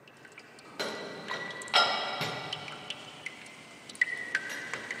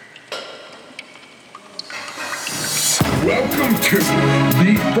Welcome to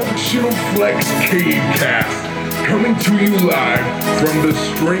the Functional Flex Cavecast, coming to you live from the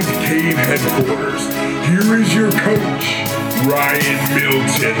Strength Cave headquarters. Here is your coach, Ryan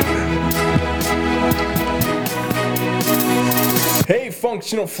Milton. Hey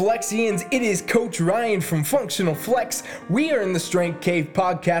Functional Flexians, it is Coach Ryan from Functional Flex. We are in the Strength Cave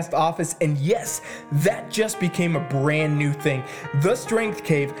podcast office, and yes, that just became a brand new thing. The Strength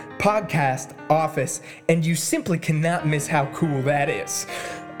Cave podcast office, and you simply cannot miss how cool that is.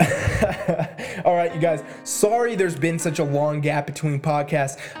 All right, you guys, sorry there's been such a long gap between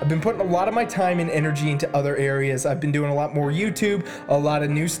podcasts. I've been putting a lot of my time and energy into other areas. I've been doing a lot more YouTube, a lot of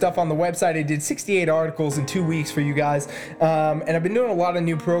new stuff on the website. I did 68 articles in 2 weeks for you guys, and I've been doing a lot of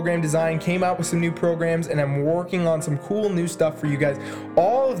new program design, came out with some new programs, and I'm working on some cool new stuff for you guys.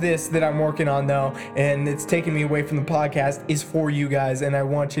 All of this that I'm working on, though, and it's taking me away from the podcast, is for you guys, and I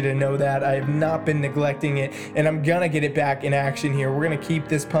want you to know that I have not been neglecting it, and I'm gonna get it back in action here. We're gonna keep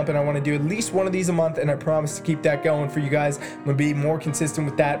this pumping. I want to do at least one of these a month, and I promise to keep that going for you guys. I'm going to be more consistent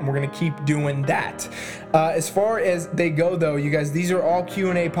with that, and we're going to keep doing that. As far as they go, though, you guys, these are all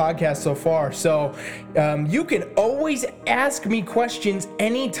Q&A podcasts so far, so you can always ask me questions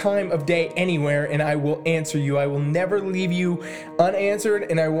any time of day, anywhere, and I will answer you. I will never leave you unanswered,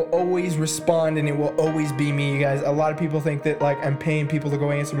 and I will always respond, and it will always be me, you guys. A lot of people think that, like, I'm paying people to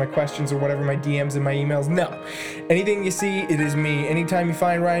go answer my questions or whatever, my DMs and my emails. No. Anything you see, it is me. Anytime you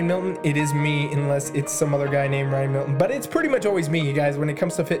find Ryan Milton, it is me, unless it's some other guy named Ryan Milton. But it's pretty much always me, you guys. When it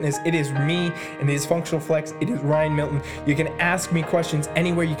comes to fitness, it is me, and it is Functional Flex. It is Ryan Milton. You can ask me questions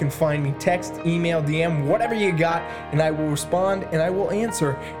anywhere you can find me. Text, email, DM, whatever you got, and I will respond, and I will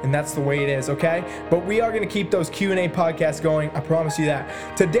answer. And that's the way it is, okay? But we are going to keep those Q&A podcasts going. I promise you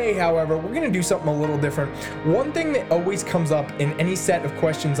that. Today, however, we're going to do something a little different. One thing that always comes up in any set of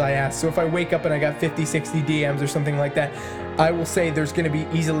questions I ask, so if I wake up and I got 50, 60 DMs or something like that, I will say there's going to be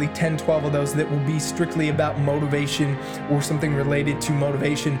easily 10, 12 of those that will be strictly about motivation or something related to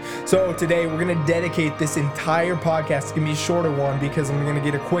motivation. So today we're going to dedicate this entire podcast. It's going to be a shorter one because I'm going to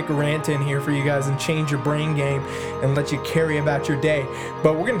get a quick rant in here for you guys and change your brain game and let you carry about your day.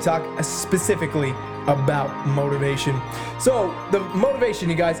 But we're going to talk specifically about motivation. So the motivation,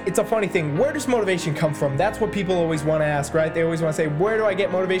 you guys, it's a funny thing. Where does motivation come from? That's what people always want to ask, right? They always want to say, where do I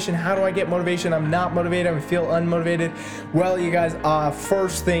get motivation? How do I get motivation? I'm not motivated. I feel unmotivated. Well, you guys,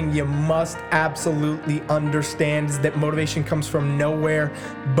 first thing you must absolutely understand is that motivation comes from nowhere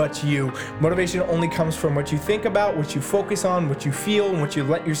but you. Motivation only comes from what you think about, what you focus on, what you feel, and what you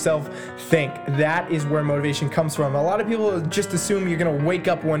let yourself think. That is where motivation comes from. A lot of people just assume you're going to wake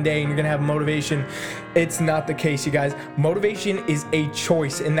up one day and you're going to have motivation. It's not the case, you guys. Motivation is a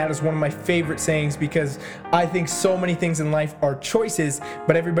choice, and that is one of my favorite sayings because I think so many things in life are choices,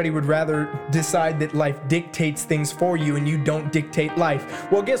 but everybody would rather decide that life dictates things for you and you don't dictate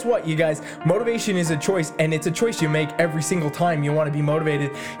life. Well, guess what, you guys? Motivation is a choice, and it's a choice you make every single time you want to be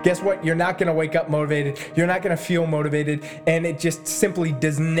motivated. Guess what? You're not going to wake up motivated. You're not going to feel motivated, and it just simply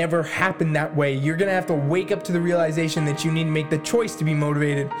does never happen that way. You're going to have to wake up to the realization that you need to make the choice to be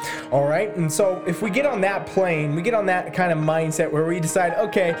motivated. All right? And so if we get on that plane, we get on that kind of mindset where we decide,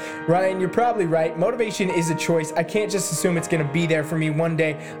 okay, Ryan, you're probably right. Motivation is a choice. I can't just assume it's going to be there for me one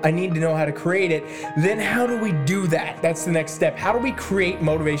day. I need to know how to create it. Then how do we do that? That's the next step. How do we create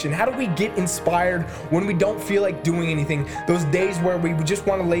motivation? How do we get inspired when we don't feel like doing anything? Those days where we just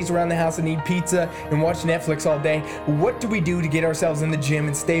want to laze around the house and eat pizza and watch Netflix all day. What do we do to get ourselves in the gym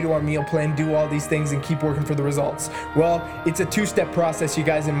and stay to our meal plan, do all these things, and keep working for the results? Well, it's a two-step process, you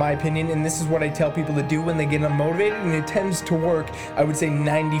guys, in my opinion, and this is what I tell people to do when they get unmotivated, and it tends to work, I would say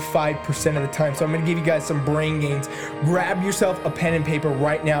 95% of the time. So I'm going to give you guys some brain gains. Grab yourself a pen and paper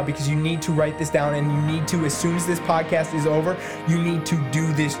right now because you need to write this down, and you need to, as soon as this podcast is over, you need to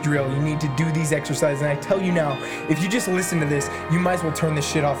do this drill. You need to do these exercises, and I tell you now, if you just listen to this, you might as well turn this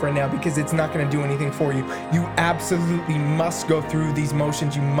shit off right now because it's not going to do anything for you. You absolutely must go through these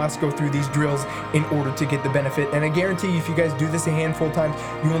motions. You must go through these drills in order to get the benefit, and I guarantee you, if you guys do this a handful of times,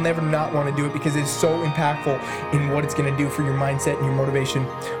 you will never not want to do it because it's so impactful in what it's going to do for your mindset and your motivation.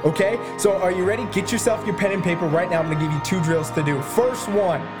 Okay, so are you ready? Get yourself your pen and paper right now. I'm going to give you 2 drills to do. First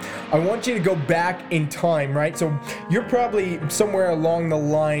one, I want you to go back in time, right? So you're probably somewhere along the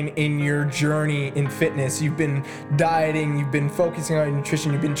line in your journey in fitness. You've been dieting, you've been focusing on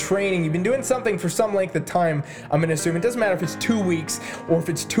nutrition, you've been training, you've been doing something for some length of time. I'm going to assume it doesn't matter if it's 2 weeks or if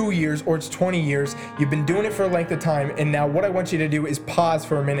it's 2 years or it's 20 years. You've been doing it for a length of time, and now what I want you to do is pause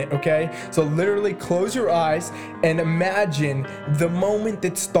for a minute, okay? So literally literally close your eyes and imagine the moment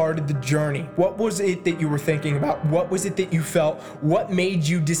that started the journey. What was it that you were thinking about? What was it that you felt? What made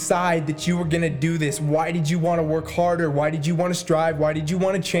you decide that you were going to do this? Why did you want to work harder? Why did you want to strive? Why did you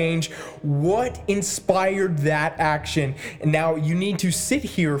want to change? What inspired that action? And now you need to sit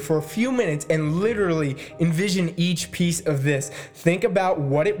here for a few minutes and literally envision each piece of this. Think about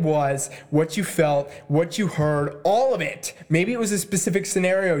what it was, what you felt, what you heard, all of it. Maybe it was a specific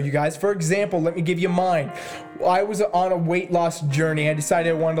scenario, you guys. For example, let me give you mine. I was on a weight loss journey. I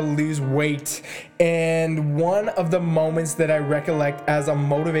decided I wanted to lose weight. And one of the moments that I recollect as a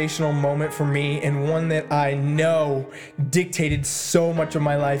motivational moment for me, and one that I know dictated so much of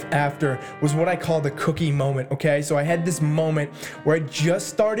my life after, was what I call the cookie moment, okay? So I had this moment where I just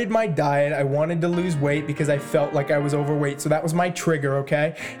started my diet. I wanted to lose weight because I felt like I was overweight. So that was my trigger,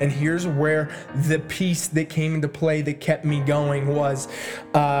 okay? And here's where the piece that came into play that kept me going was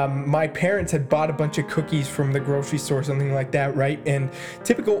my parents had bought a bunch of cookies from the grocery store, something like that, right? And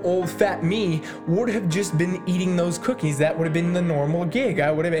typical old fat me would have just been eating those cookies. That would have been the normal gig. I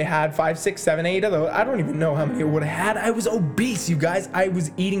would have had 5, 6, 7, 8 of those. I don't even know how many I would have had. I was obese, you guys. I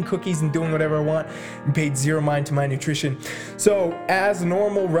was eating cookies and doing whatever I want and paid zero mind to my nutrition. So as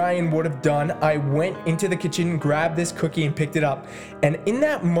normal Ryan would have done, I went into the kitchen, grabbed this cookie and picked it up. And in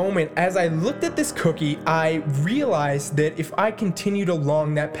that moment, as I looked at this cookie, I realized that if I continued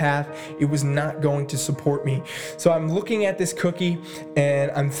along that path, it was not going to support me. So I'm looking at this cookie and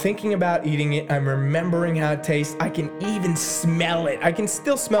I'm thinking about eating it. I'm remembering how it tastes. I can even smell it. I can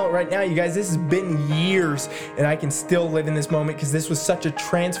still smell it right now, you guys. This has been years and I can still live in this moment because this was such a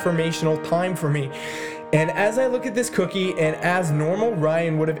transformational time for me. And as I look at this cookie, and as normal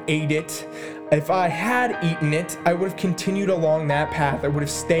Ryan would have ate it, if I had eaten it, I would have continued along that path. I would have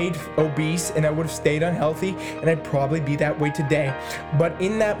stayed obese and I would have stayed unhealthy, and I'd probably be that way today. But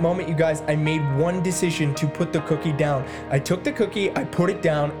in that moment, you guys, I made one decision to put the cookie down. I took the cookie, I put it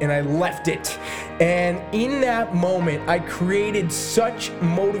down, and I left it. And in that moment, I created such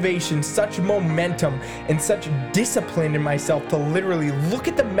motivation, such momentum, and such discipline in myself to literally look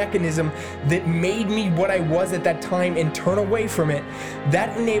at the mechanism that made me what I was at that time and turn away from it.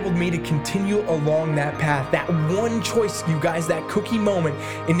 That enabled me to continue along that path. That one choice, you guys, that cookie moment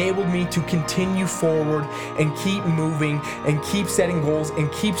enabled me to continue forward and keep moving and keep setting goals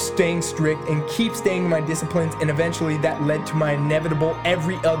and keep staying strict and keep staying in my disciplines, and eventually that led to my inevitable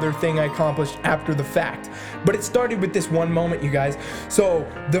every other thing I accomplished after the fact. But it started with this one moment, you guys. So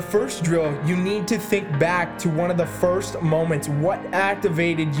the first drill, you need to think back to one of the first moments. What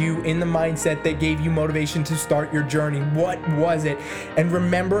activated you in the mindset that gave you motivation to start your journey? What was it? And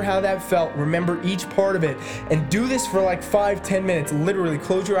remember how that felt. Remember each part of it, and do this for like 5-10 minutes. Literally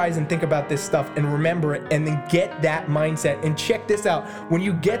close your eyes and think about this stuff and remember it, and then get that mindset. And check this out. When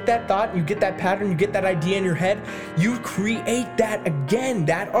you get that thought, you get that pattern, you get that idea in your head, you create that again.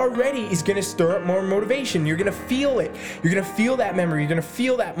 That already is going to stir up more motivation. You're going to feel it. You're going to feel that memory. You're going to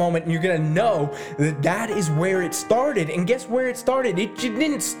feel that moment, and you're going to know that that is where it started. And guess where it started? It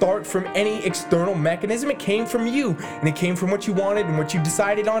didn't start from any external mechanism. It came from you, and it came from what you wanted and what you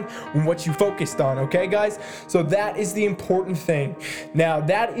decided on and what you focused on. Okay, guys? So that is the important thing. Now,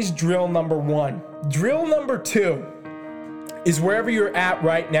 that is drill number 1. Drill number 2 is wherever you're at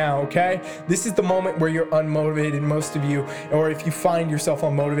right now, okay? This is the moment where you're unmotivated, most of you, or if you find yourself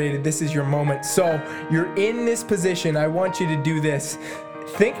unmotivated, this is your moment. So you're in this position. I want you to do this.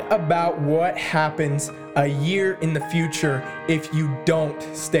 Think about what happens a year in the future if you don't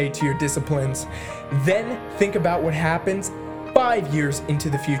stay to your disciplines. Then think about what happens 5 years into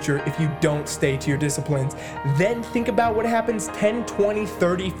the future if you don't stay to your disciplines. Then think about what happens 10, 20,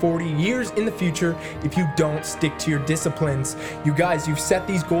 30, 40 years in the future if you don't stick to your disciplines. You guys, you've set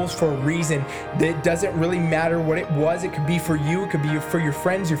these goals for a reason. It doesn't really matter what it was. It could be for you, it could be for your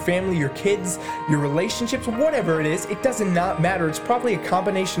friends, your family, your kids, your relationships, whatever it is. It does not matter. It's probably a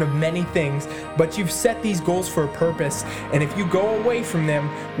combination of many things, but you've set these goals for a purpose. And if you go away from them,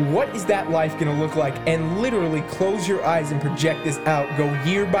 what is that life going to look like? And literally close your eyes and project this out. Go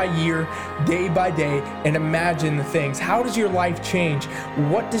year by year, day by day, and imagine the things. How does your life change?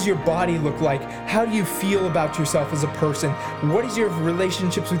 What does your body look like? How do you feel about yourself as a person? What is your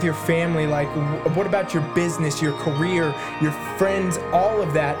relationships with your family like? What about your business, your career, your friends, all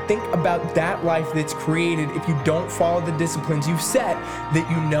of that? Think about that life that's created if you don't follow the disciplines you've set that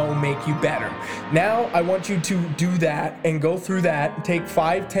you know make you better. Now, I want you to do that and go through that. Take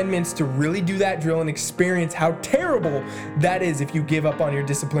 5-10 minutes to really do that drill and experience how terrible that That is if you give up on your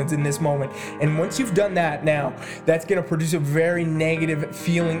disciplines in this moment. And once you've done that now, that's going to produce a very negative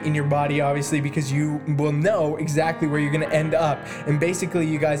feeling in your body, obviously, because you will know exactly where you're going to end up. And basically,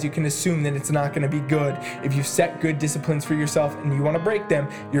 you guys, you can assume that it's not going to be good. If you set good disciplines for yourself and you want to break them,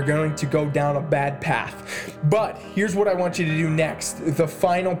 you're going to go down a bad path. But here's what I want you to do next. The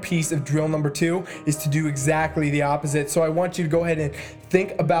final piece of drill number 2 is to do exactly the opposite. So I want you to go ahead and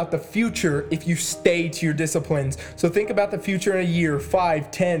think about the future if you stay to your disciplines. So think about the future in a year,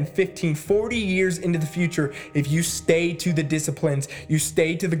 5, 10, 15, 40 years into the future. If you stay to the disciplines, you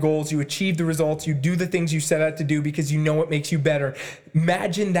stay to the goals, you achieve the results, you do the things you set out to do because you know it makes you better.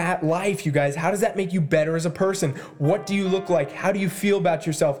 Imagine that life, you guys. How does that make you better as a person? What do you look like? How do you feel about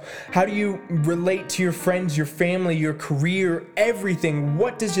yourself? How do you relate to your friends, your family, your career, everything?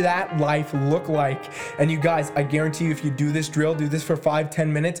 What does that life look like? And you guys, I guarantee you, if you do this drill, do this for 5-10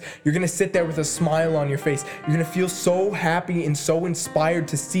 minutes, you're gonna sit there with a smile on your face. You're gonna feel so happy and so inspired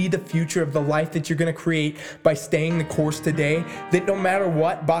to see the future of the life that you're gonna create by staying the course today, that no matter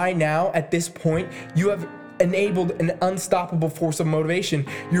what, by now, at this point, you have enabled an unstoppable force of motivation.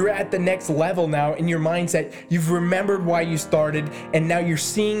 You're at the next level now in your mindset. You've remembered why you started, and now you're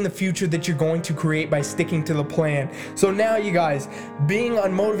seeing the future that you're going to create by sticking to the plan. So now, you guys, being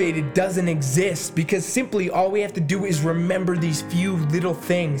unmotivated doesn't exist, because simply all we have to do is remember these few little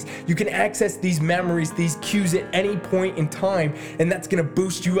things. You can access these memories, these cues at any point in time, and that's gonna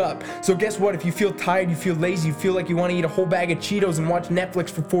boost you up. So guess what? If you feel tired, you feel lazy, you feel like you wanna eat a whole bag of Cheetos and watch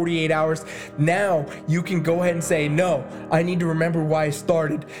Netflix for 48 hours, now you can go ahead and say, no, I need to remember why I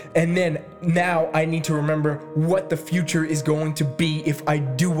started. And then now I need to remember what the future is going to be if I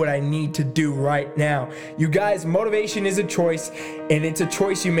do what I need to do right now. You guys, motivation is a choice, and it's a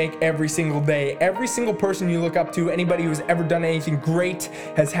choice you make every single day. Every single person you look up to, anybody who's ever done anything great,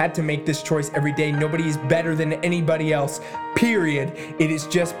 has had to make this choice every day. Nobody is better than anybody else, period. It is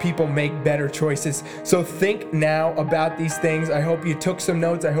just people make better choices. So think now about these things. I hope you took some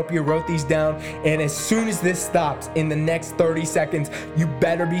notes. I hope you wrote these down. And as soon as this stops, in the next 30 seconds, you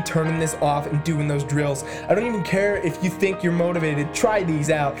better be turning this off and doing those drills. I don't even care if you think you're motivated. Try these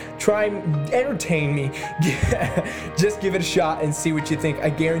out. Try, entertain me. Just give it a shot and see what you think.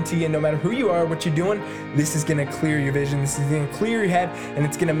 I guarantee you, no matter who you are, what you're doing, this is gonna clear your vision. This is gonna clear your head, and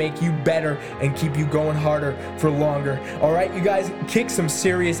it's gonna make you better and keep you going harder for longer. All right, you guys, kick some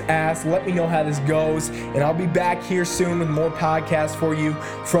serious ass. Let me know how this goes, and I'll be back here soon with more podcasts for you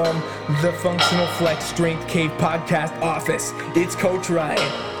from the Functional Flex Strength Cave podcast office. It's Coach Ryan,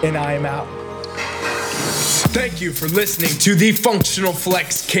 and I am out. Thank you for listening to the Functional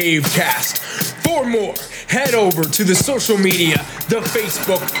Flex Cave Cast. For more, head over to the social media, the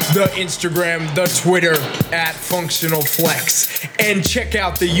Facebook, the Instagram, the Twitter at Functional Flex, and check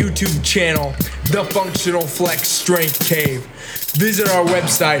out the YouTube channel, the Functional Flex Strength Cave. Visit our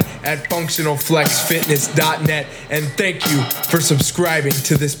website at functionalflexfitness.net, and thank you for subscribing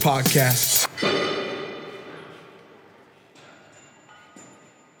to this podcast.